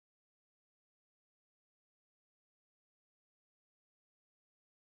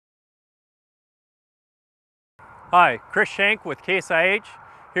Hi, Chris Shank with Case IH,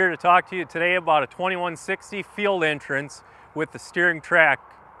 here to talk to you today about a 2160 field entrance with the steering track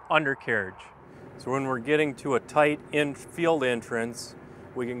undercarriage. So when we're getting to a tight field entrance,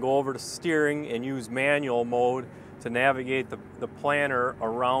 we can go over to steering and use manual mode to navigate the planner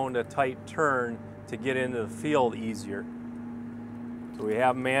around a tight turn to get into the field easier. So we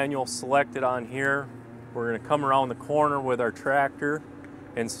have manual selected on here. We're going to come around the corner with our tractor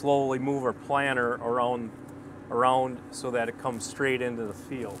and slowly move our planner around so that it comes straight into the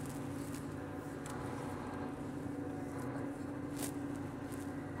field.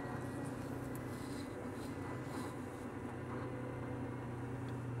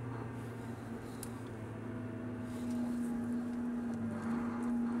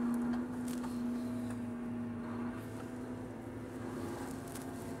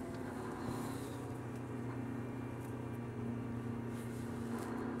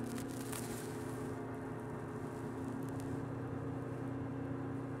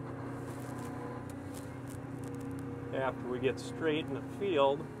 After we get straight in the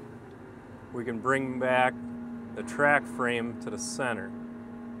field, we can bring back the track frame to the center.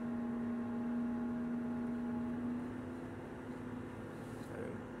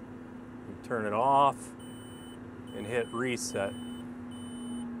 And turn it off and hit reset.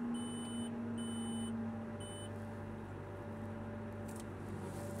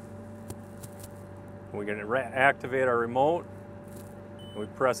 We're going to activate our remote and we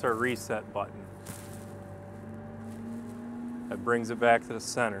press our reset button. That brings it back to the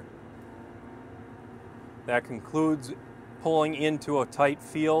center. That concludes pulling into a tight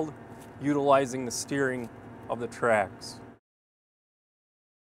field, utilizing the steering of the tracks.